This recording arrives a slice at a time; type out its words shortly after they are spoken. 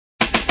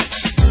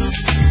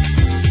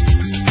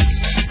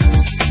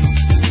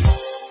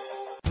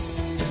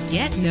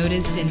Get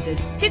noticed in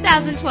this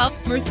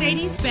 2012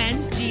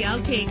 Mercedes-Benz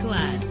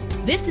GLK-Class.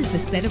 This is the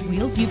set of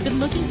wheels you've been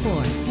looking for,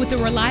 with a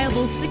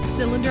reliable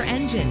 6-cylinder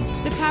engine.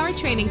 The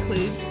powertrain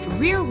includes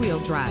rear-wheel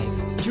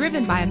drive,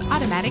 driven by an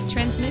automatic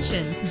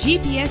transmission.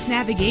 GPS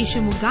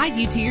navigation will guide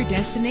you to your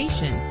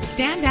destination.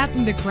 Stand out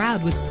from the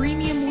crowd with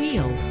premium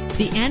wheels.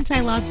 The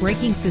anti-lock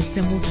braking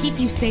system will keep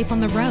you safe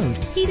on the road.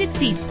 Heated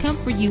seats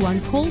comfort you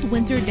on cold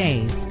winter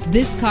days.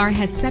 This car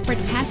has separate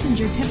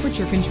passenger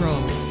temperature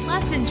controls.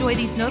 Plus, enjoy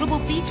these notable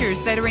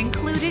features that are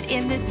included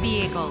in this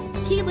vehicle: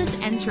 keyless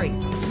entry,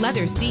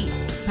 leather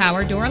seats,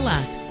 power door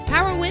locks,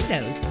 power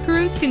windows,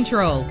 cruise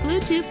control,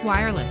 Bluetooth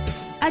wireless,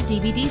 a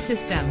DVD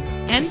system.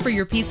 And for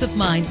your peace of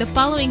mind, the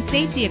following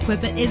safety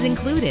equipment is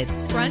included: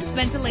 front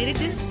ventilated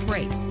disc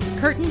brakes,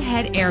 curtain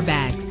head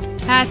airbags,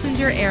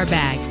 passenger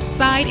airbag,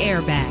 side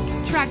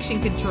airbag,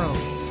 traction control,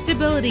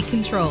 stability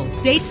control,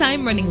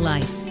 daytime running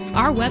lights.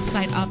 Our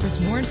website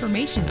offers more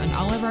information on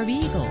all of our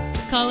vehicles.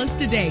 Call us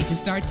today to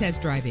start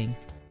test driving.